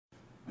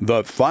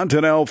The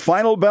Fontanelle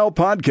Final Bell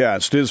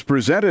podcast is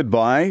presented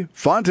by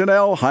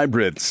Fontanelle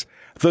Hybrids.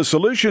 The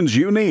solutions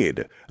you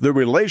need, the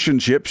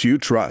relationships you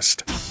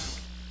trust.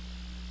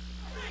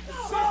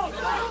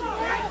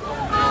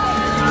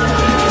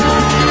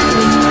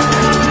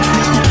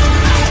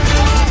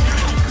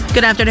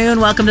 Good afternoon.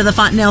 Welcome to the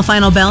Fontanelle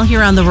Final Bell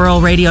here on the Rural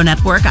Radio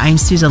Network. I'm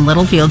Susan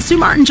Littlefield. Sue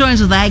Martin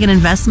joins with Ag and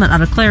Investment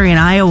out of Clarion,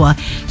 Iowa.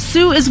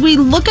 Sue, as we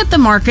look at the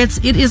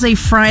markets, it is a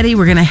Friday.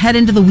 We're going to head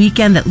into the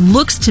weekend that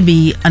looks to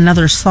be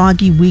another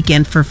soggy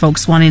weekend for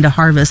folks wanting to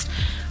harvest.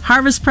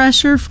 Harvest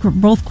pressure for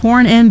both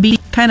corn and beef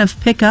kind of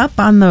pick up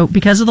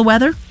because of the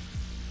weather?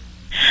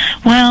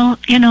 Well,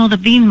 the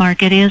bean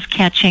market is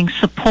catching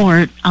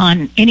support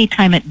on any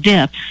time it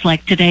dips.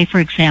 Like today, for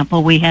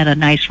example, we had a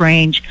nice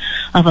range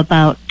of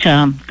about,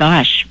 I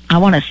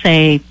want to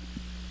say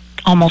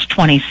almost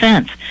 20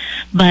 cents.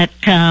 But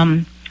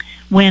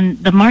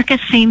when the market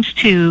seems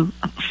to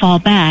fall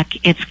back,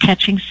 it's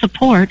catching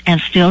support and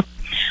still.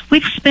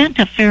 We've spent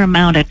a fair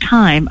amount of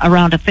time,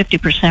 around a 50%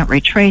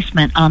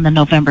 retracement on the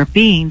November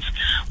beans,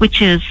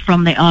 which is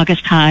from the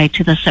August high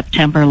to the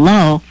September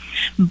low.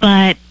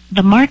 But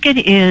the market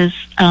is,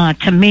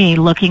 to me,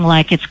 looking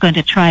like it's going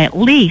to try at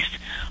least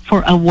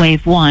for a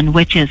wave one,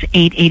 which is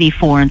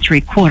 884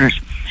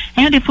 3/4.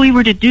 And if we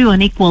were to do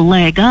an equal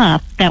leg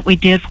up that we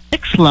did for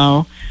 6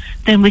 low,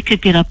 then we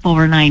could get up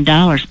over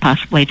 $9,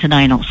 possibly to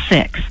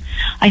 906.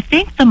 I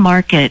think the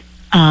market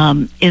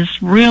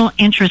is real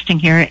interesting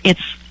here.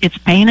 It's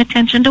paying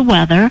attention to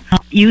weather.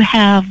 You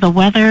have the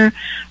weather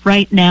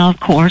right now, of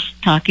course,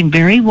 talking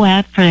very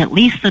wet for at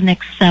least the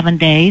next 7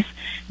 days,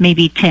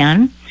 maybe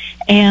 10.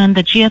 And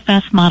the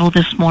GFS model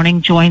this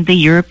morning joined the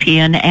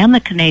European and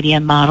the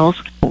Canadian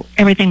models.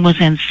 Everything was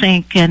in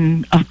sync,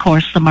 and of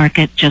course the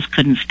market just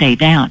couldn't stay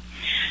down.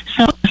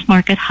 So this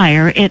market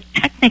higher, it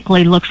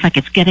technically looks like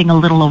it's getting a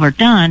little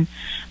overdone,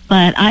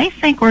 but I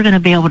think we're going to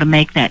be able to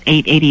make that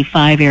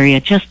 885 area.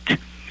 Just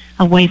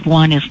a wave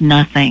one is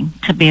nothing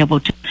to be able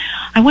to.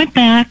 I went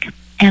back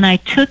and I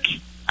took,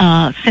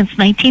 since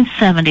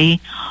 1970,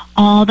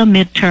 all the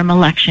midterm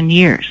election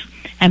years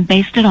and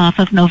based it off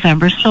of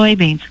November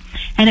soybeans.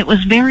 And it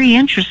was very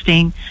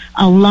interesting.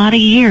 A lot of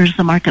years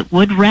the market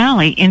would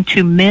rally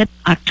into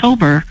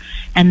mid-October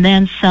and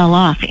then sell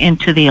off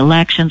into the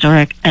elections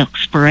or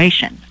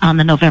expiration on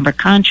the November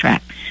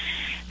contract.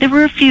 There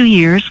were a few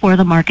years where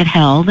the market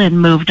held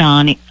and moved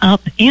on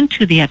up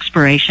into the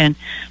expiration,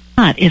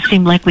 but it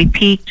seemed like we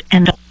peaked.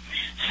 And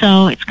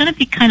so it's going to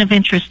be kind of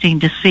interesting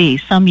to see.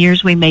 Some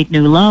years we made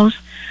new lows.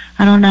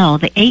 I don't know.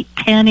 The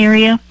 810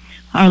 area,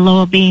 our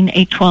low being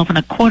 812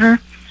 1/4.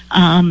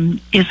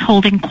 Is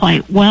holding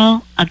quite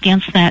well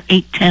against that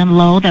 810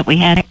 low that we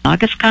had in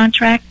August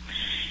contract.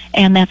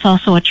 And that's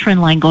also a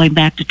trend line going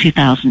back to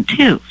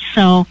 2002.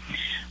 So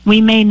we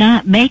may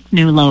not make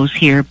new lows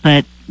here,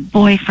 but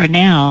boy, for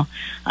now,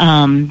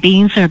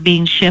 beans are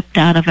being shipped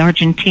out of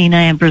Argentina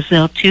and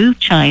Brazil to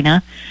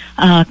China,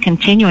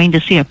 continuing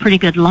to see a pretty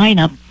good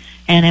lineup.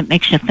 And it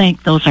makes you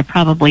think those are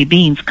probably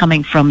beans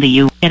coming from the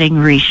U.S. getting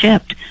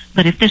reshipped.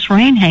 But if this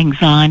rain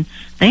hangs on,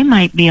 they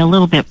might be a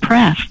little bit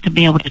pressed to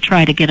be able to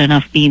try to get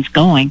enough beans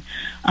going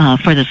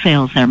for the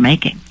sales they're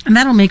making. And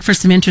that'll make for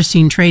some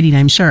interesting trading,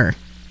 I'm sure.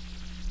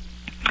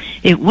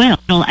 It will.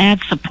 It'll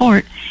add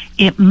support.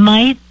 It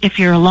might, if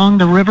you're along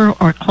the river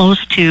or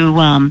close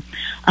to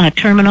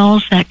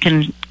terminals that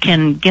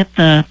can get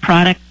the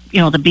product,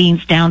 the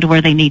beans down to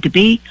where they need to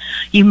be,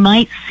 you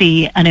might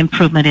see an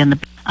improvement in the.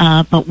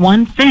 But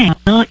one thing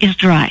is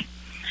dry.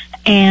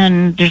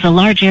 And there's a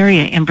large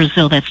area in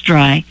Brazil that's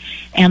dry.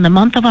 And the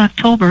month of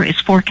October is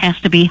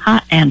forecast to be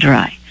hot and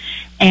dry.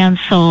 And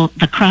so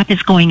the crop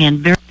is going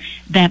in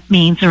that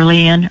means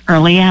early in,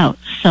 early out.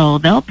 So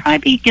they'll probably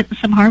be getting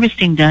some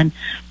harvesting done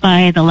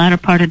by the latter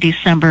part of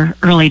December,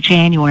 early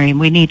January. And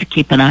we need to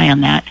keep an eye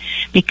on that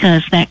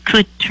because that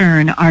could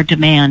turn our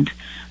demand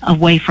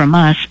away from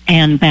us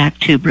and back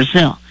to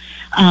Brazil.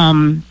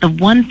 The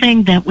one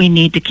thing that we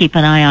need to keep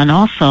an eye on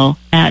also,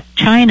 that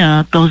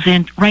China goes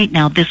in right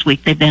now this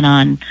week. They've been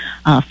on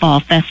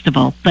Fall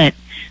Festival,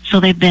 so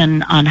they've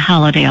been on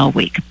holiday all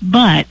week.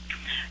 But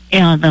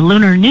the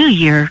Lunar New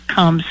Year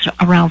comes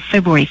around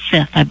February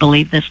 5th, I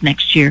believe, this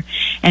next year.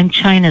 And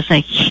China's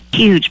a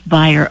huge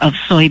buyer of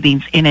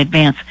soybeans in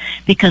advance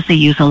because they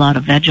use a lot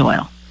of veg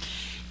oil.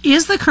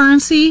 Is the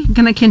currency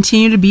going to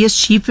continue to be as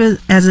cheap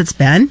as it's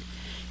been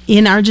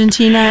in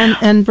Argentina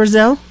and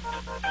Brazil?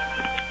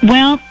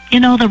 Well,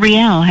 the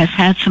real has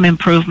had some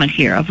improvement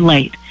here of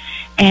late,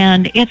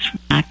 and it's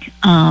back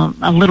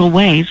a little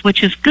ways,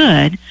 which is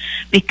good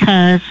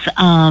because,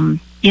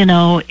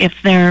 if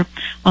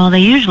they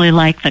usually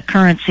like the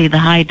currency, the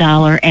high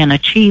dollar, and a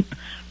cheap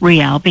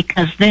real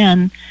because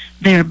then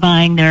they're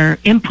buying their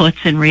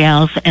inputs in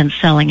reals and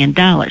selling in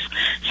dollars.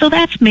 So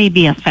that's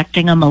maybe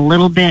affecting them a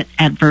little bit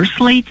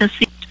adversely to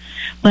see.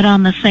 But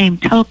on the same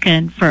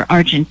token, for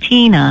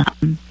Argentina,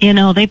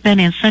 they've been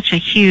in such a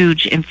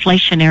huge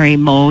inflationary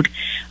mode,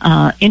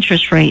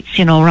 interest rates,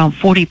 around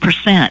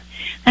 40%.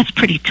 that's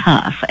pretty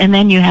tough. And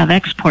then you have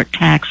export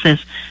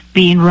taxes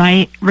being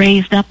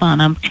raised up on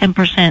them,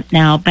 10%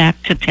 now,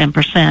 back to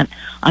 10%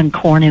 on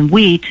corn and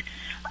wheat,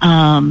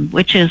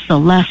 which is the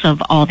less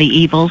of all the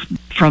evils,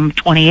 from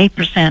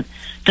 28%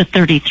 to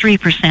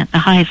 33%. The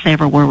highest they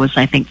ever were was,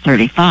 I think,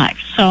 35.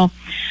 So,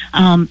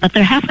 but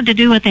they're having to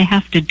do what they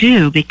have to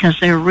do because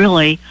they're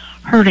really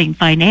hurting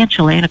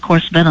financially. And of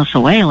course,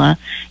 Venezuela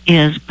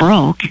is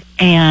broke,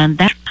 and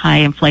that's high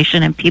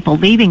inflation and people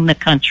leaving the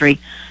country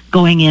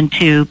going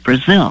into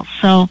Brazil.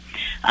 So,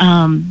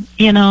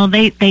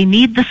 they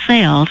need the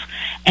sales,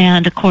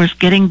 and of course,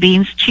 getting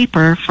beans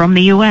cheaper from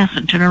the U.S.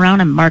 and turn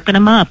around and marking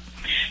them up,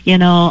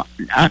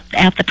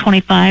 at the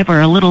 25 or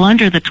a little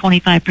under the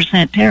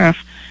 25% tariff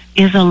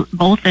is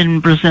both in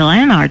Brazil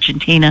and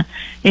Argentina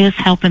is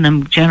helping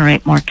them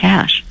generate more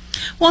cash.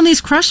 Well, and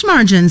these crush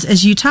margins,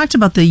 as you talked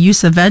about the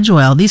use of veg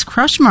oil, these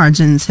crush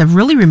margins have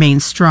really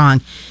remained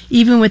strong,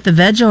 even with the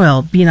veg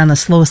oil being on the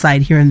slow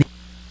side here in the...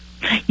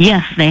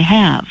 Yes, they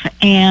have.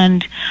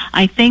 And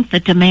I think the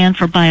demand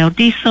for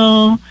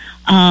biodiesel,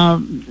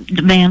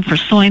 demand for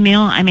soy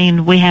meal, I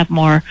mean, we have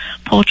more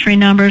poultry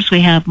numbers,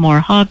 we have more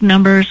hog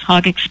numbers,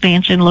 hog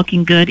expansion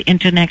looking good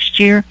into next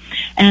year,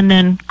 and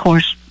then, of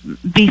course,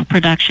 beef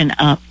production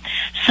up.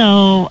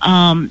 So,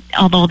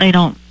 although they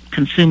don't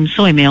consume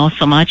soy meal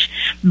so much,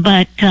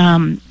 but,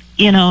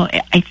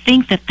 I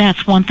think that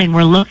that's one thing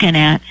we're looking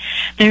at.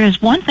 There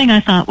is one thing I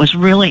thought was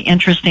really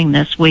interesting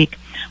this week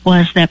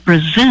was that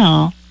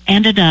Brazil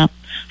ended up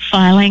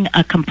filing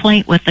a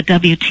complaint with the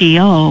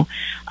WTO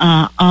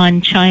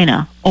on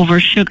China over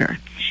sugar.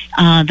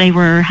 They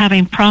were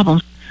having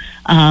problems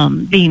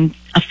being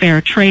a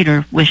fair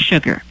trader with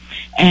sugar,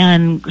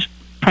 and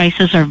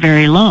prices are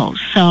very low.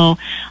 So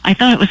I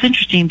thought it was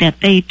interesting that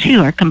they,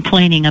 too, are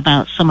complaining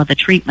about some of the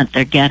treatment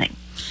they're getting.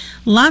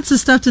 Lots of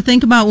stuff to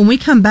think about. When we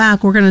come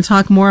back, we're going to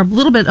talk a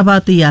little bit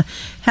about the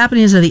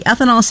happenings of the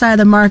ethanol side of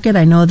the market.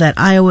 I know that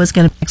Iowa is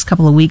going to next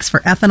couple of weeks for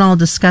ethanol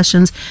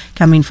discussions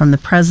coming from the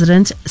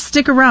president.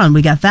 Stick around.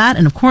 We got that.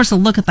 And, of course, a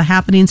look at the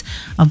happenings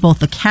of both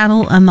the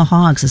cattle and the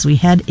hogs as we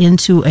head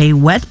into a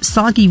wet,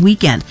 soggy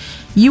weekend.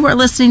 You are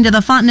listening to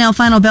the Fontanelle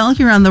Final Bell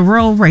here on the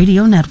Rural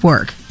Radio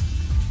Network.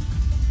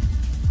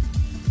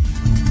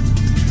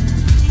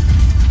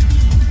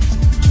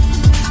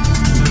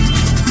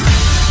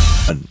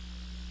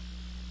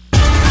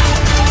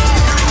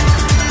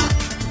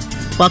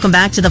 Welcome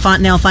back to the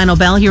Fontanelle Final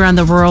Bell here on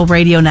the Rural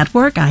Radio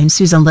Network. I'm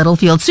Susan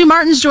Littlefield. Sue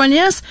Martin's joining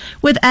us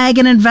with Ag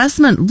and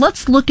Investment.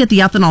 Let's look at the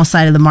ethanol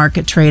side of the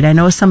market trade. I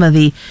know some of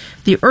the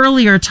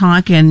earlier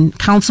talk in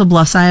Council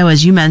Bluffs, Iowa,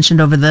 as you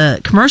mentioned over the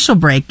commercial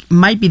break,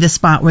 might be the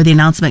spot where the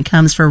announcement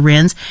comes for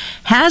RINs.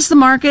 Has the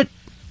market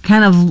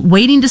kind of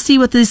waiting to see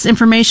what this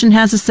information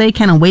has to say,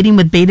 kind of waiting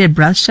with bated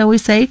breath, shall we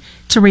say,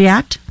 to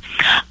react?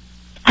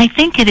 I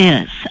think it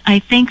is. I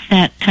think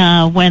that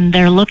when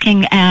they're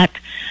looking at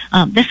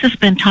this has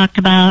been talked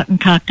about,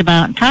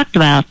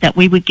 that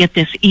we would get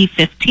this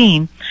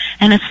E15,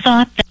 and it's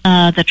thought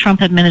that the Trump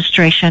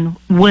administration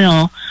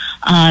will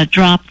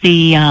drop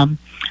the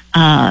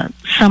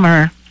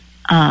summer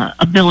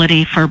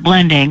ability for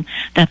blending,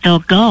 that they'll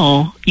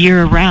go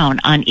year-round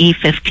on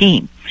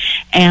E15.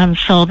 And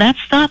so that's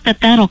thought that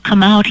that'll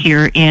come out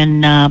here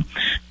in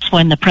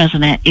when the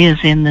president is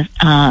in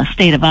the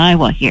state of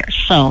Iowa here.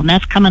 So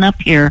that's coming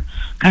up here.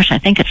 Gosh, I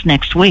think it's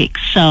next week.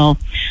 So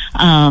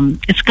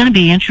it's going to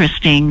be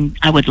interesting.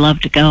 I would love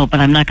to go, but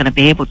I'm not going to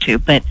be able to.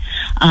 But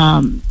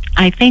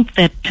I think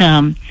that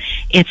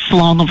it's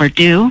long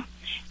overdue.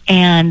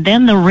 And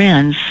then the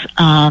RINs,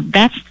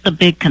 that's the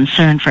big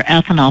concern for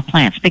ethanol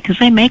plants because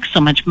they make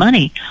so much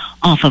money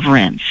off of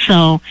RINs.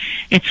 So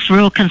it's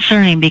real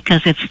concerning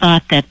because it's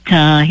thought that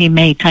he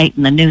may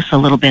tighten the noose a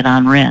little bit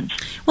on RINs.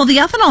 Well, the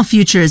ethanol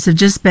futures have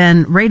just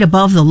been right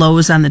above the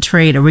lows on the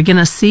trade. Are we going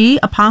to see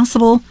a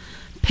possible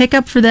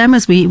pickup for them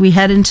as we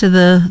head into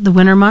the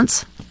winter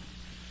months?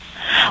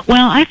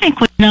 Well, I think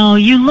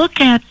you look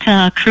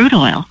at crude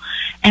oil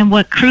and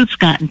what crude's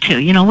gotten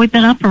to. We've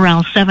been up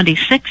around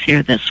 76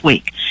 here this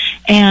week.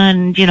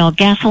 And,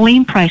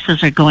 gasoline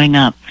prices are going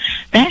up.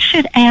 That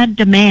should add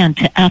demand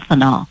to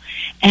ethanol.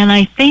 And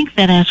I think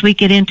that as we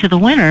get into the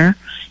winter,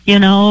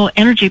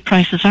 energy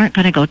prices aren't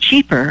going to go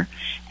cheaper.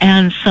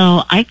 And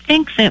so I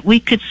think that we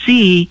could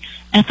see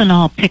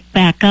ethanol pick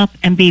back up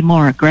and be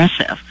more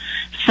aggressive.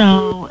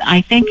 So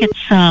I think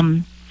it's,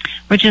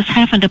 we're just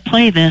having to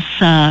play this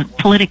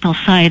political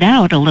side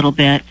out a little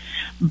bit.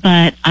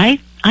 But I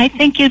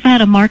think you've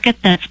had a market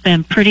that's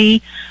been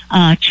pretty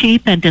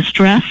cheap and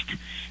distressed,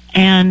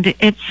 and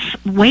it's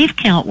wave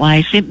count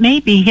wise, it may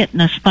be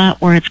hitting a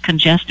spot where it's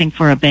congesting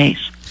for a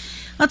base.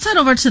 Let's head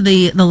over to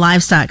the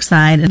livestock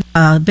side.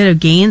 A bit of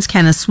gains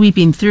kind of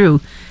sweeping through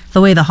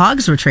the way the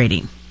hogs were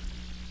trading.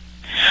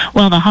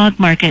 Well, the hog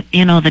market,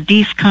 the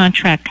Deese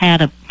contract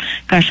had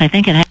I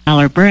think it had a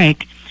 $1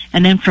 break.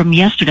 And then from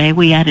yesterday,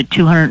 we added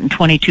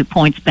 222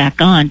 points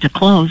back on to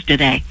close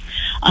today.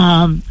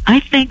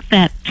 I think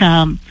that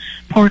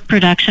pork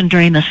production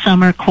during the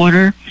summer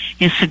quarter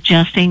is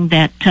suggesting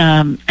that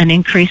an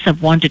increase of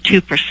 1%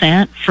 to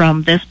 2%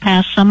 from this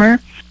past summer.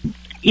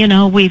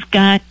 we've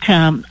got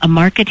a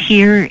market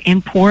here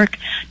in pork.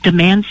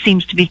 Demand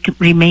seems to be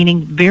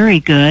remaining very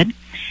good.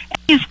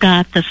 You've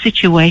got the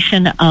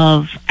situation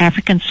of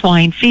African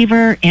swine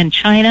fever in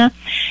China,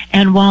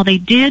 and while they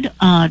did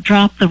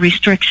drop the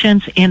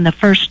restrictions in the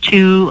first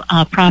two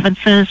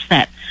provinces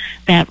that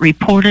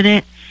reported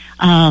it,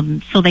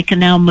 so they can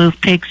now move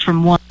pigs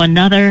from one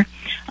another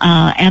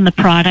and the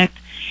product,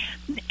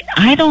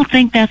 I don't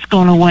think that's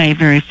going away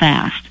very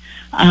fast.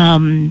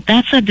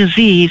 That's a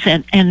disease,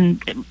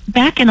 and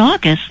back in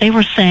August they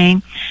were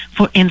saying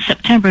in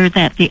September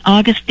that the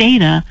August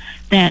data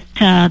that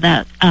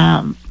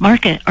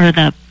market or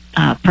the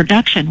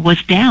production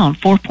was down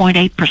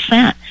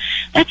 4.8%.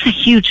 That's a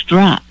huge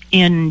drop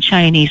in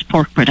Chinese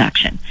pork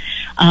production.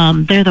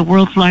 They're the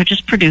world's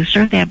largest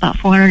producer. They have about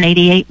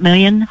 488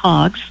 million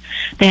hogs.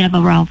 They have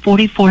around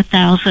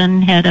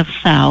 44,000 head of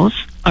sows,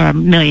 or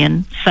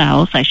million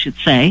sows, I should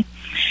say.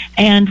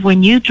 And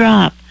when you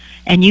drop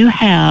and you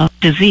have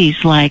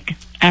disease like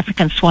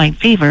African swine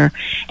fever,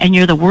 and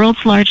you're the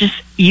world's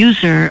largest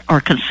user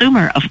or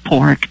consumer of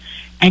pork,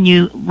 and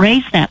you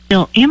raise that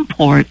bill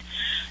import,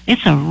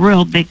 it's a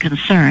real big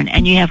concern.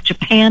 And you have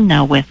Japan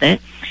now with it.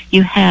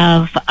 You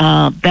have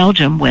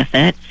Belgium with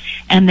it.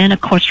 And then, of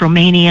course,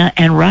 Romania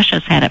and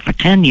Russia's had it for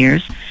 10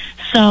 years.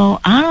 So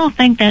I don't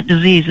think that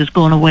disease is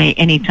going away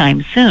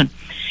anytime soon.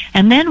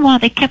 And then while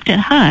they kept it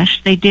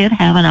hushed, they did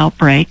have an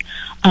outbreak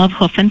of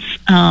hoof and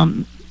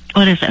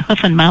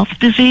mouth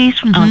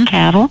disease on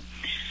cattle.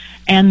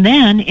 And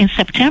then in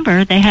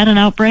September, they had an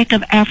outbreak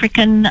of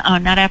avian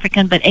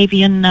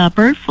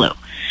bird flu.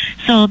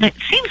 So it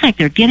seems like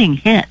they're getting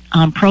hit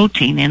on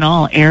protein in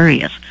all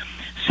areas.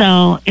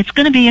 So it's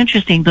going to be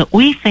interesting, but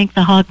we think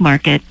the hog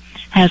market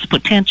has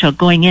potential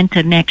going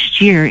into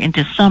next year,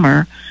 into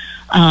summer.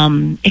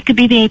 It could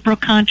be the April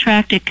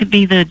contract. It could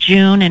be the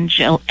June and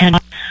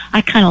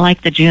I kind of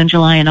like the June,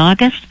 July, and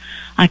August.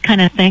 I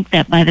kind of think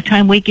that by the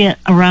time we get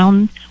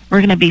around, we're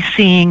going to be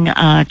seeing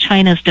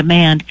China's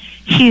demand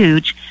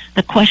huge.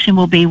 The question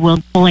will be, will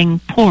pulling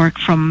pork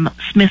from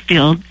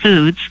Smithfield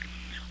Foods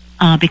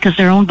because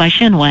they're owned by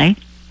Shinwei,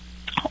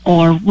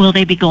 or will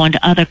they be going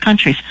to other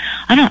countries?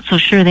 I'm not so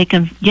sure they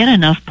can get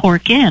enough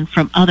pork in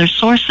from other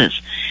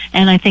sources,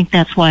 and I think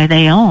that's why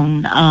they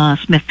own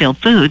Smithfield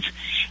Foods.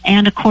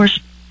 And of course,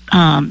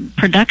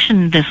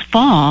 production this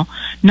fall,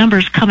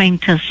 numbers coming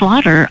to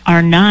slaughter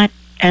are not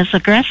as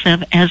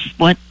aggressive as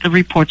what the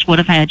reports would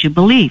have had you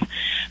believe.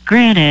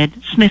 Granted,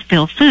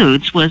 Smithfield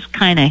Foods was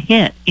kind of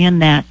hit in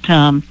that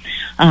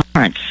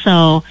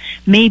so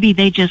maybe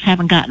they just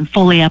haven't gotten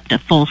fully up to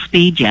full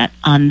speed yet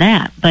on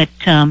that. But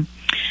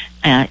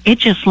it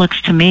just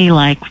looks to me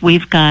like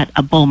we've got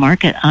a bull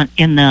market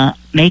in the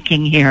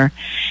making here.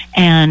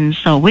 And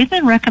so we've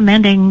been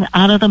recommending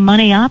out of the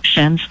money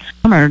options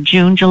summer,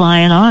 June, July,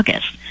 and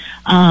August.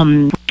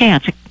 When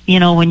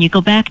you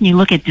go back and you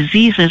look at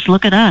diseases,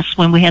 look at us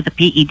when we had the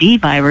PED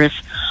virus.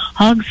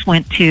 Hogs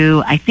went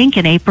to, I think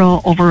in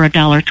April, over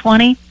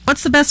 $1.20.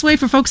 What's the best way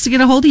for folks to get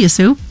a hold of you,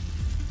 Sue?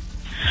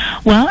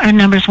 Well, our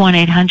number's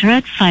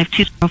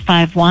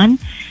 1-800-520-51,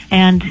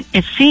 and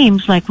it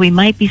seems like we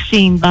might be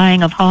seeing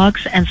buying of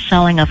hogs and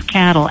selling of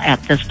cattle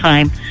at this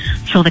time.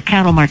 So the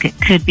cattle market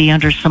could be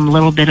under some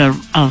little bit of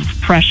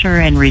pressure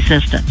and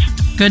resistance.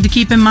 Good to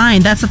keep in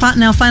mind. That's the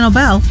Fontanelle Final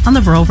Bell on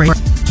the Rural Radio.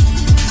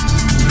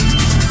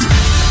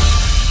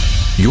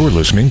 You're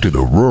listening to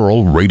the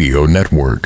Rural Radio Network.